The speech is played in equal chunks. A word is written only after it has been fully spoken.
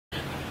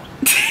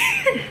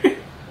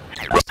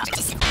And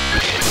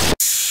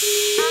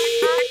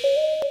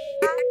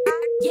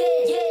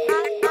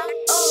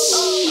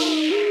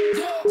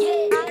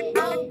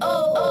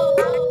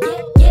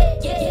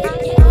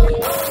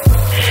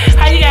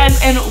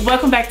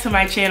welcome back to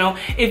my channel.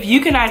 If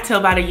you cannot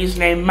tell by the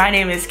username, my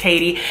name is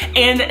Katie,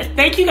 and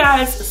thank you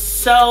guys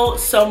so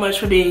much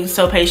for being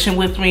so patient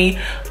with me.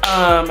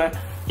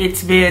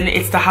 It's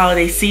the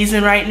holiday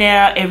season right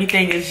now.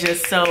 Everything is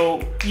just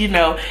so, you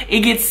know,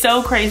 it gets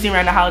so crazy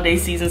around the holiday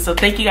season. So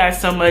thank you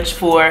guys so much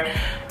for,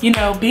 you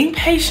know, being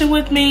patient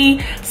with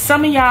me.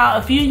 Some of y'all,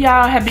 a few of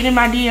y'all have been in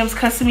my DMs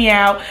cussing me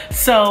out.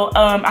 So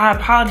I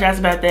apologize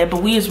about that,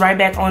 but we is right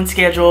back on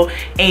schedule.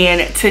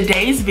 And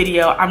today's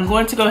video, I'm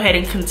going to go ahead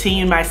and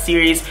continue my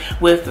series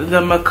with the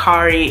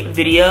Mercari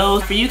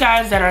videos. For you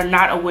guys that are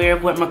not aware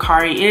of what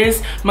Mercari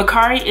is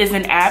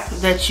an app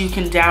that you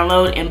can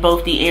download in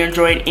both the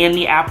Android and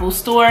the Apple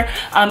store.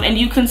 And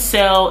you can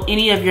sell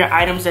any of your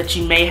items that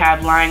you may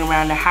have lying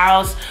around the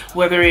house,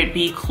 whether it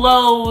be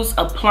clothes,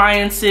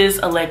 appliances,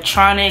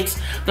 electronics.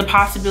 The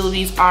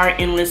possibilities are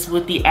endless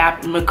with the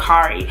app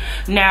Mercari.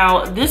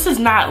 Now, this is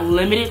not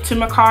limited to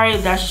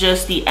Mercari. That's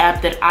just the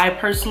app that I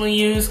personally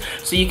use.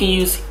 So you can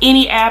use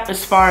any app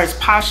as far as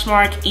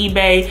Poshmark,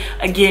 eBay,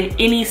 again,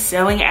 any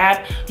selling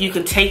app. You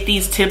can take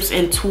these tips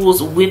and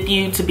tools with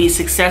you to be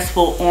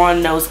successful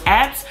on those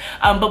apps.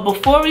 But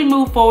before we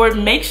move forward,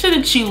 make sure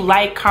that you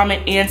like,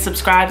 comment, and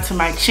subscribe to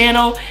my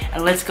channel.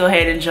 And let's go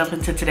ahead and jump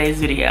into today's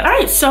video. All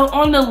right, so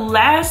on the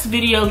last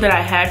video that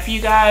I had for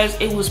you guys,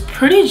 it was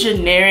pretty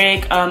generic.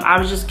 I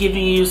was just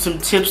giving you some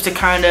tips to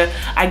kind of,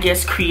 I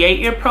guess, create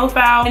your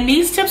profile. And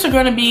these tips are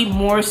gonna be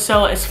more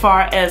so as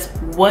far as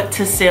what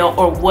to sell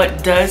or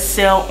what does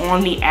sell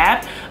on the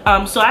app.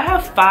 So I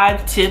have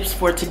 5 tips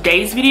for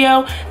today's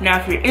video. Now,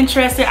 if you're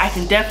interested, I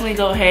can definitely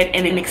go ahead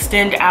and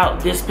extend out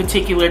this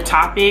particular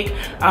topic.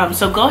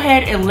 So go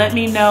ahead and let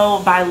me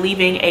know by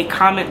leaving a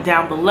comment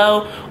down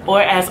below,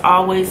 or as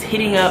always,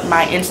 hitting up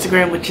my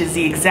Instagram, which is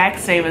the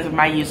exact same as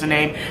my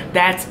username.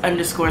 That's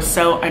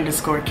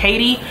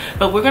 _so_Katie.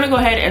 But we're gonna go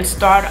ahead and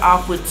start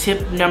off with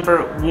tip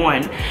number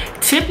 1.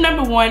 Tip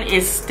number 1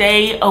 is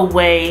stay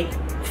away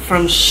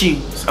from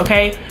shoes,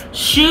 okay?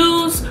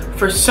 Shoes,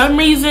 for some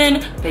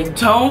reason, they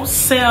don't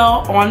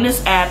sell on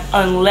this app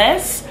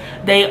unless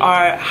they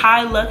are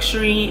high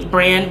luxury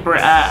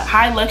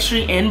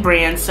in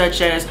brands such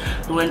as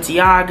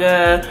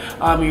Balenciaga,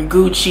 your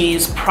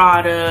Gucci's,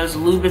 Prada's,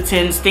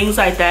 Louboutins, things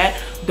like that.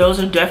 Those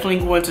are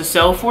definitely going to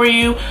sell for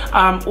you.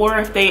 Or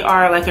if they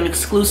are like an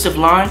exclusive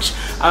launch,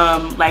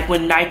 like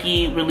when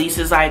Nike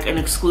releases like an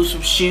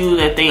exclusive shoe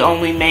that they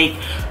only make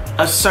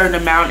a certain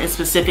amount in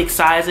specific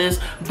sizes,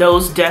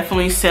 those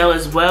definitely sell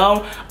as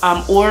well.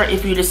 Or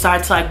if you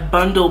decide to like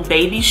bundle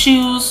baby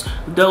shoes,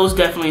 those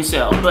definitely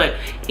sell. But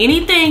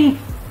anything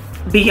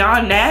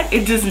beyond that,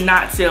 it does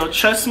not sell.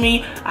 Trust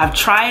me, I've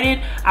tried it.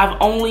 I've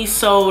only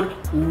sold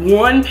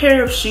 1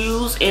 pair of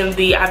shoes in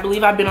I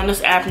believe I've been on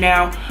this app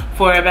now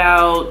for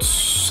about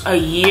a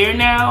year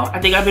now. I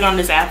think I've been on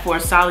this app for a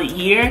solid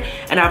year,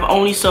 and I've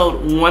only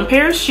sold 1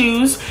 pair of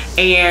shoes,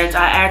 and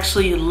I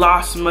actually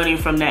lost money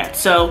from that.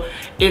 So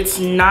it's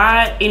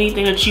not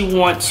anything that you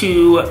want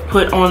to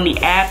put on the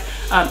app.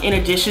 In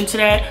addition to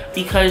that,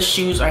 because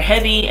shoes are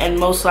heavy and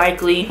most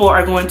likely people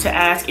are going to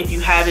ask if you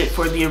have it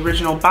for the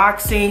original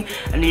boxing,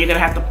 and then you're gonna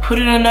have to put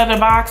it in another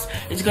box.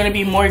 It's gonna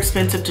be more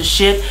expensive to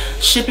ship.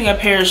 Shipping a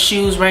pair of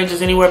shoes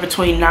ranges anywhere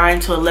between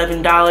 $9 to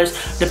 $11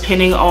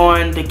 depending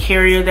on the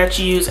carrier that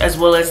you use, as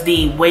well as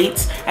the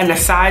weight and the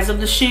size of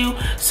the shoe.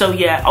 So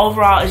yeah,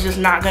 overall it's just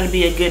not gonna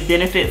be a good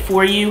benefit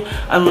for you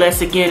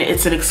unless, again,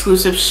 it's an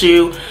exclusive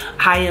shoe,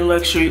 high-end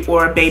luxury,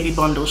 or a baby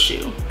bundle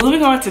shoe.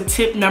 Moving on to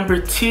tip number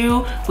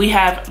 2, we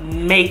have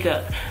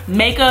makeup.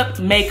 Makeup,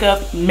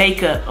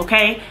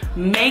 okay?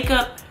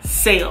 Makeup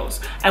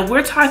sales. And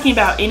we're talking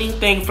about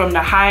anything from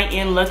the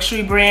high-end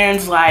luxury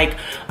brands like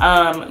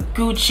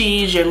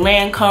Gucci's, your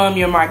Lancome,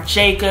 your Marc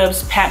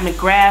Jacobs, Pat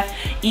McGrath,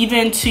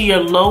 even to your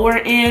lower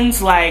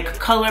ends like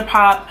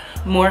ColourPop,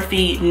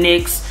 Morphe,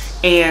 NYX,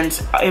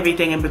 and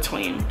everything in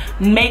between.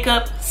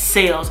 Makeup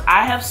sales.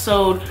 I have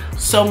sold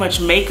so much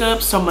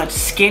makeup, so much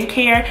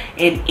skincare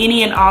in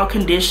any and all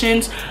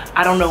conditions.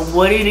 I don't know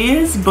what it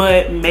is,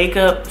 but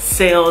makeup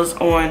sells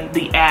on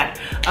the app.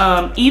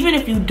 Even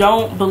if you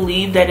don't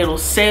believe that it'll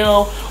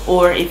sell,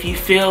 or if you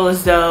feel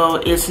as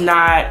though it's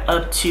not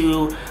up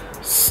to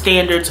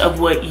standards of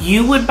what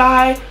you would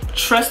buy,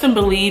 trust and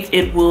believe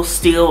it will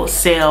still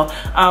sell.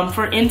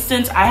 For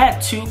instance, I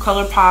had 2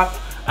 ColourPop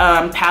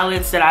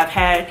palettes that I've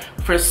had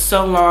for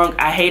so long.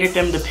 I hated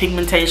them. The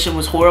pigmentation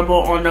was horrible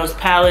on those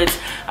palettes.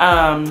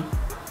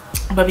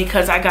 but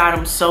because I got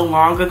them so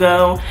long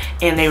ago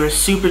and they were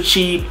super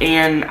cheap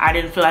and I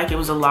didn't feel like it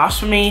was a loss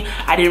for me,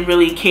 I didn't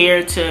really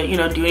care to, you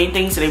know, do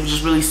anything, so they were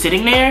just really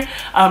sitting there.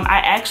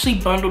 I actually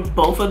bundled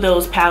both of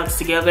those palettes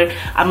together.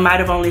 I might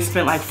have only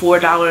spent like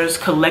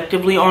 $4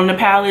 collectively on the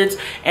palettes,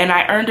 and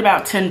I earned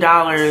about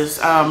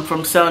 $10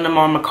 from selling them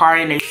on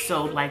Mercari, and they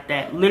sold like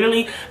that.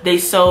 Literally, they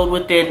sold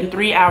within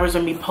 3 hours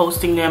of me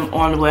posting them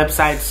on the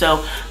website.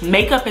 So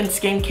makeup and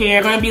skincare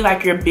are gonna be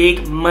like your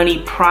big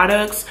money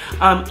products.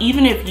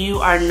 Even if you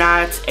are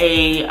not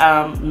a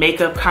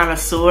makeup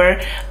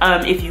connoisseur,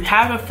 if you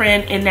have a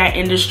friend in that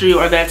industry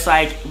or that's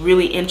like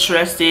really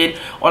interested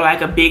or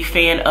like a big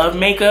fan of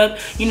makeup,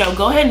 you know,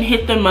 go ahead and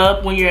hit them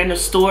up when you're in the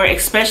store,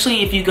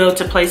 especially if you go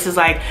to places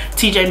like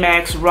TJ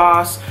Maxx,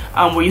 Ross,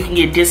 where you can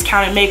get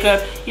discounted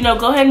makeup. You know,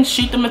 go ahead and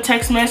shoot them a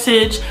text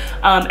message,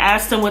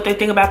 ask them what they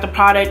think about the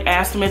product,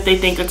 ask them if they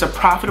think it's a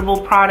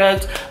profitable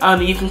product.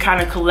 You can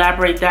kind of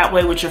collaborate that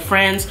way with your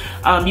friends.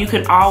 You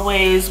can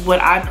always,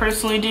 what I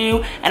personally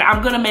do, and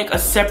I'm gonna make a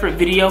separate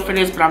video for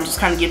this, but I'm just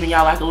kind of giving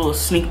y'all like a little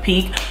sneak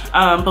peek.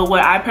 But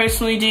what I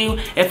personally do,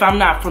 if I'm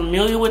not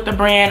familiar with the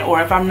brand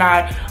or if I'm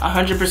not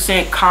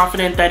 100%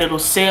 confident that it'll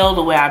sell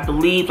the way I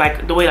believe,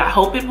 like the way I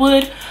hope it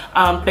would,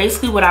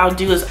 basically what I'll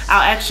do is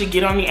I'll actually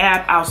get on the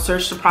app, I'll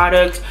search the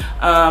product,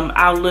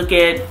 I'll look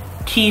at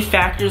key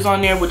factors on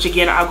there, which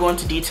again I'll go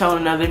into detail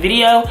in another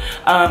video.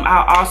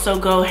 I'll also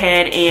go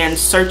ahead and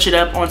search it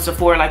up on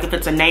Sephora, like if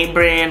it's a name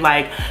brand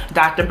like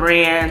Dr.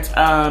 Brandt,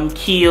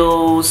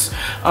 Kiehl's,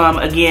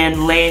 again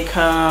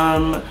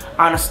Lancome,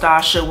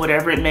 Anastasia,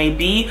 whatever it may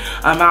be.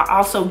 I'll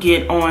also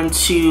get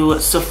onto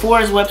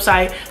Sephora's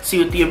website, see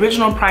what the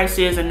original price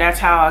is, and that's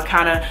how I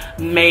kind of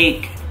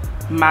make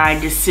my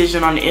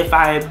decision on if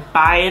I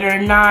buy it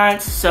or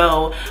not.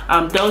 So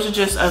those are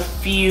just a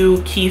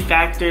few key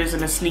factors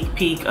and a sneak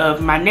peek of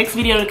my next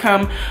video to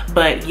come.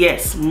 But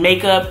yes,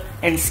 makeup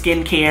and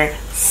skincare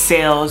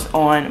sales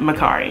on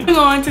Mercari. Moving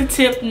on to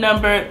tip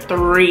number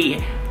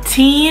 3.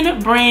 Teen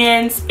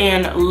brands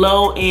and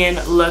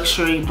low-end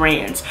luxury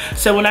brands.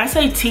 So when I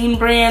say teen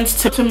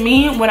brands, to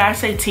me, when I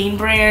say teen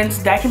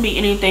brands, that can be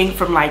anything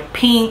from like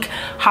Pink,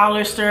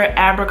 Hollister,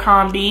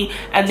 Abercrombie.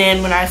 And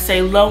then when I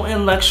say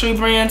low-end luxury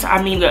brands,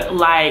 I mean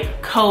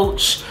like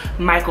Coach,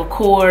 Michael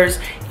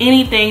Kors,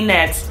 anything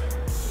that's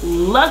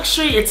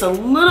luxury. It's a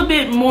little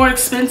bit more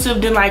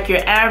expensive than like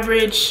your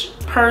average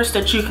purse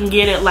that you can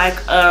get at like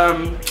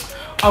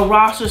a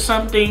Ross or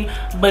something,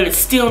 but it's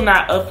still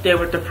not up there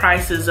with the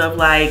prices of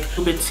like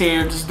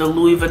Louboutins, the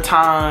Louis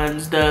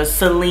Vuittons, the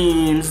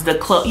Celines,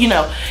 the you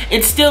know,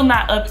 it's still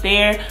not up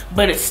there,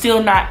 but it's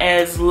still not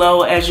as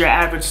low as your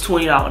average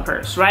 $20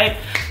 purse, right?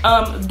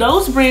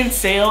 Those brands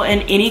sell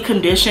in any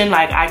condition.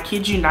 Like, I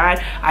kid you not,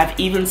 I've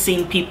even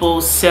seen people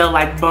sell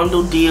like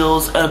bundle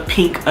deals of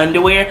pink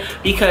underwear,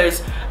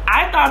 because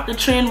I thought the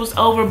trend was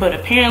over, but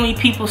apparently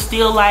people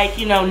still like,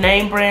 you know,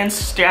 name brands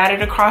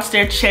stratted across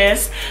their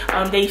chest.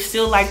 They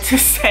still like to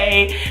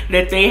say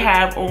that they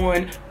have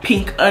on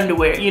pink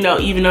underwear, you know,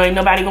 even though ain't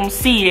nobody gonna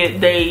see it,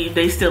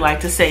 they still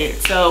like to say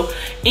it. So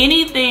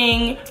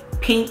anything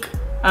pink,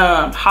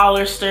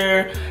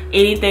 Hollister,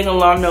 anything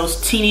along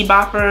those teeny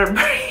bopper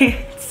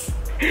brands,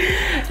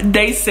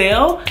 they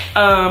sell.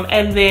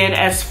 And then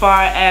as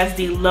far as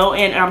the low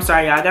end, I'm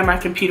sorry y'all, I got my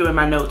computer and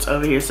my notes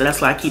over here, so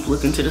that's why I keep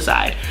looking to the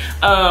side.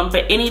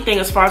 But anything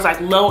as far as like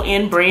low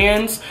end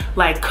brands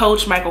like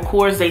Coach, Michael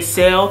Kors, they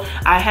sell.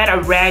 I had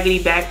a raggedy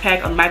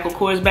backpack, a Michael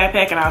Kors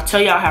backpack, and I'll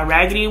tell y'all how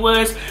raggedy it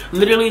was.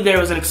 Literally, there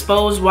was an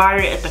exposed wire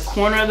at the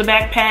corner of the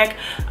backpack.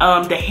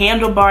 The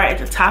handlebar at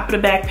the top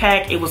of the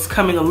backpack, it was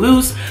coming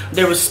loose.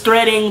 There was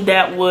threading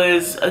that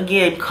was,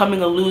 again, coming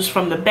loose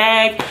from the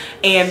bag,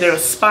 and there were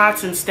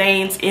spots and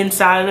stains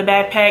inside of the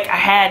backpack. I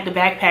had the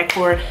backpack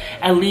for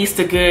at least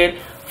a good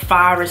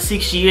 5 or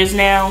 6 years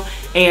now,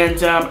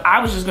 and I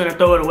was just gonna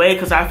throw it away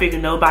because I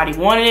figured nobody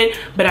wanted it,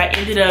 but I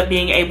ended up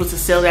being able to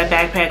sell that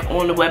backpack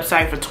on the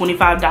website for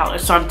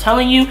 $25. So I'm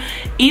telling you,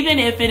 even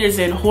if it is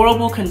in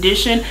horrible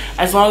condition,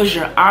 as long as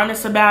you're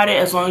honest about it,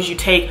 as long as you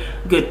take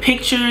good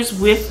pictures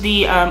with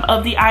the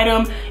of the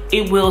item,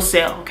 it will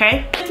sell,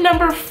 okay?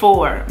 Number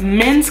 4,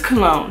 men's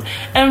cologne.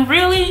 And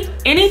really,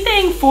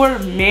 anything for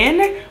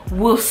men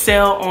will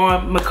sell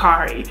on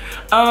Mercari.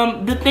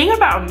 The thing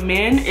about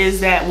men is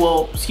that,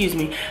 well, excuse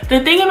me, the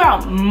thing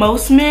about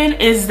most men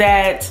is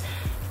that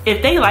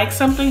if they like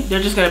something,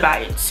 they're just gonna buy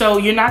it. So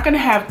you're not gonna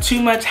have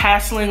too much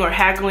hassling or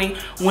haggling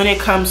when it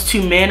comes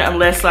to men,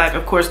 unless, like,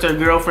 of course, their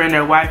girlfriend,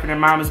 their wife, or their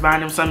mom is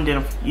buying them something,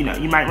 then, you know,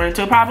 you might run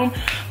into a problem.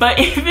 But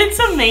if it's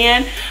a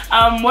man,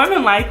 more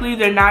than likely,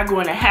 they're not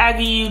going to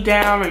haggle you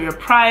down or your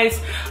price.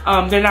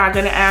 They're not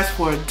gonna ask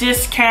for a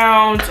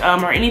discount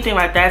or anything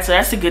like that. So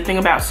that's the good thing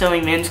about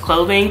selling men's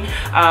clothing.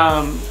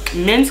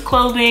 men's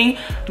clothing,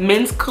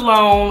 men's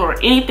cologne, or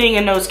anything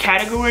in those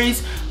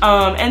categories.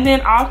 And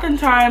then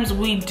oftentimes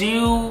we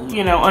do,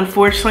 you know,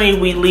 unfortunately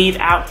we leave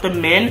out the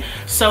men.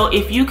 So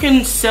if you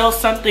can sell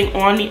something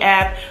on the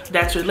app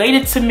that's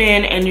related to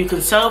men and you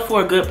can sell it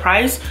for a good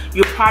price,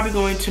 you're probably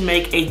going to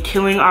make a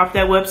killing off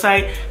that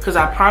website, because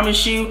I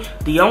promise you,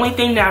 the only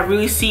thing that I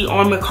really see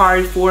on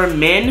Mercari for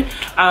men,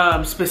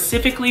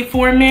 specifically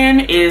for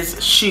men,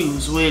 is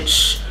shoes,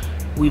 which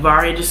we've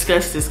already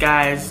discussed this,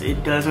 guys.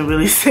 It doesn't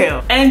really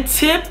sell. And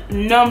tip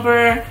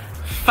number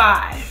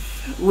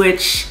 5,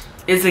 which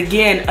is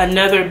again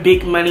another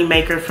big money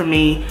maker for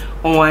me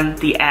on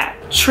the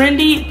app: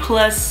 trendy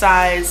plus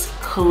size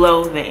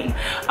clothing.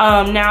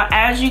 Now,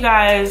 as you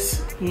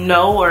guys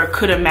know or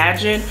could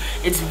imagine,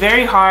 it's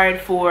very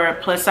hard for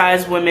plus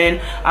size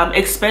women,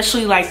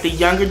 especially like the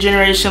younger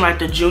generation, like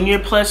the junior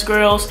plus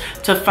girls,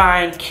 to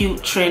find cute,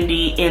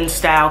 trendy, in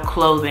style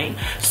clothing.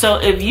 So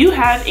if you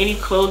have any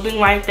clothing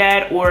like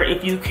that, or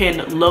if you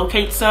can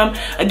locate some,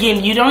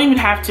 again, you don't even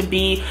have to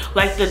be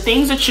like the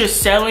things that you're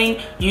selling,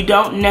 you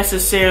don't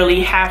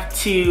necessarily have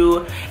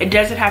to, it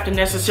doesn't have to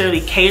necessarily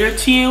cater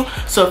to you.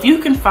 So if you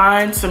can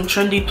find some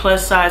trendy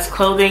plus size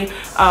clothing,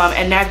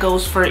 and that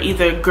goes for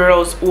either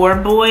girls or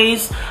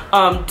boys,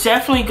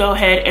 definitely go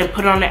ahead and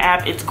put it on the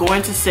app. It's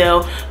going to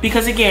sell,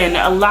 because again,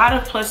 a lot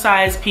of plus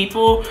size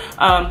people,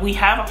 we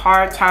have a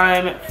hard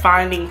time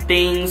finding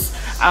things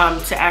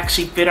to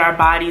actually fit our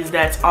bodies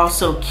that's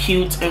also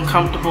cute and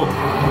comfortable.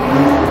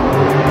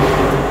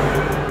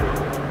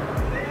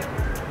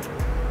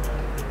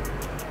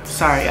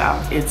 Sorry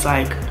y'all, it's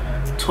like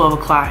 12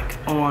 o'clock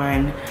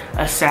on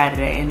a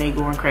Saturday and they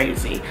going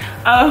crazy.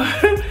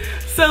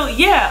 So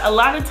yeah, a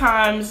lot of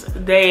times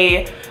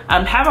they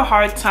have a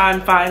hard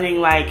time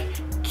finding like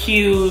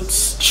cute,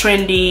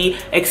 trendy,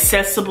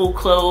 accessible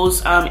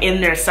clothes in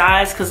their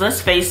size, because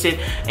let's face it,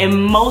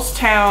 in most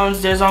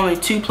towns there's only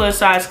 2 plus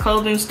size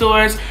clothing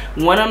stores.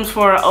 One of them's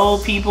for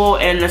old people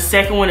and the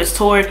second one is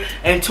Torrid,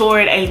 and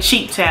Torrid ain't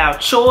cheap, town.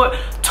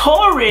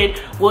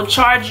 Torrid will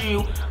charge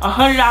you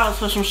 $100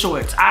 for some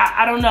shorts.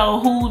 I don't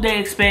know who they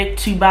expect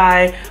to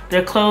buy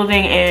their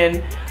clothing,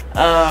 and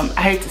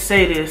I hate to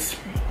say this,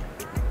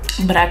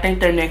 but I think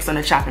they're next on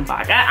the chopping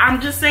block.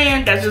 I'm just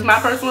saying, that's just my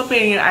personal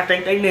opinion. I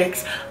think they're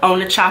next on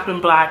the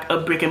chopping block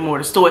of brick and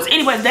mortar stores.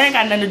 Anyways, that ain't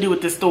got nothing to do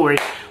with this story,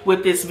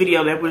 with this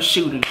video that we're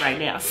shooting right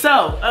now.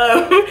 So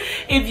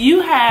if you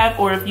have,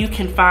 or if you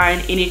can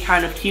find any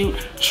kind of cute,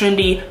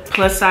 trendy,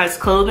 plus size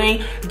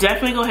clothing,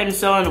 definitely go ahead and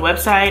sell on the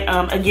website.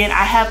 Again,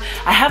 I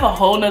have a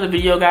whole nother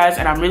video, guys,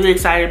 and I'm really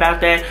excited about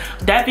that.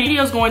 That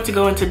video is going to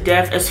go into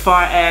depth as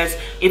far as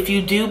if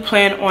you do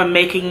plan on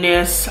making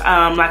this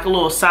like a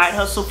little side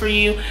hustle for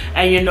you,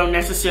 and you don't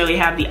necessarily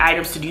have the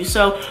items to do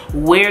so,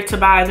 where to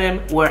buy them,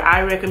 where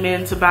I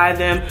recommend to buy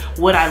them,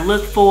 what I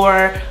look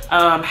for,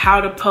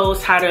 how to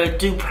post, how to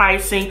do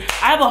pricing.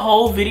 I have a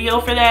whole video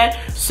for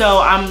that, so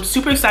I'm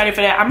super excited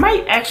for that. I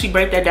might actually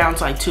break that down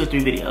to like 2 or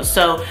 3 videos.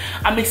 So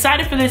I'm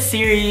excited for this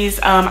series.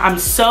 I'm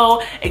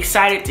so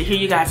excited to hear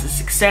you guys'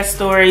 success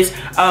stories.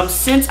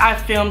 Since I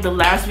filmed the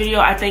last video,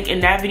 I think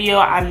in that video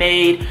I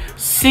made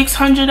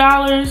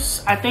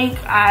 $600. I think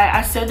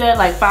I said that,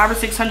 like $500 or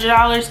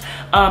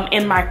 $600.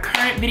 In my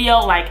current video,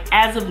 like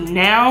as of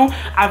now,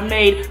 I've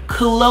made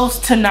close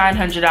to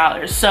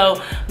 $900.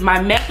 So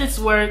my methods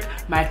work,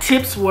 my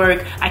tips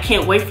work. I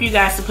can't wait for you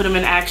guys to put them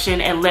in action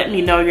and let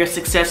me know your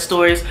success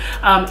stories.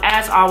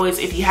 As always,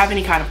 if you have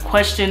any kind of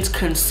questions,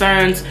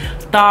 concerns,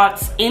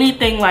 thoughts,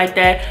 anything like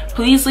that,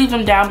 please leave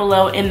them down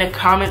below in the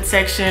comment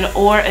section,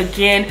 or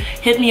again,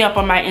 hit me up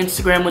on my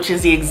Instagram, which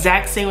is the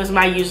exact same as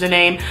my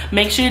username.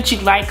 Make sure that you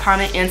like,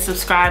 comment, and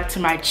subscribe to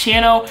my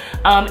channel.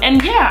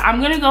 And yeah, I'm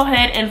gonna go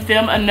ahead and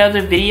film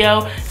another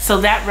video.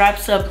 So that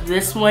wraps up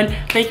this one.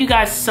 Thank you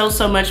guys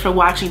so much for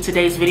watching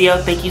today's video.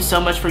 Thank you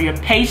so much for your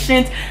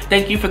patience.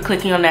 Thank you for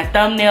clicking on that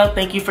thumbnail.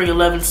 Thank you for your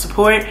love and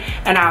support,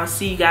 and I'll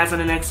see you guys on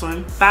the next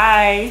one.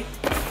 Bye.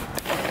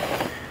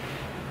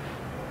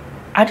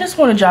 I just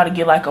wanted y'all to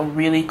get like a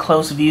really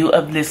close view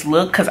of this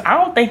look, because I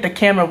don't think the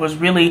camera was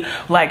really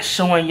like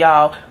showing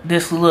y'all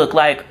this look.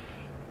 Like,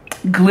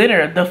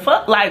 glitter, the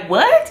fuck, like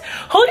what?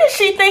 Who does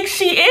she think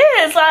she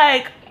is?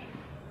 Like,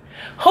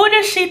 who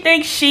does she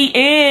think she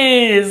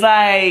is?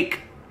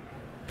 Like,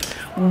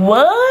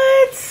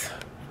 what?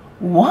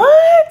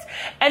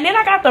 And then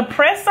I got the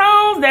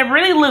press-ons that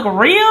really look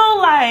real.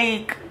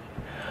 Like,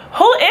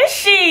 who is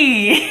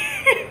she?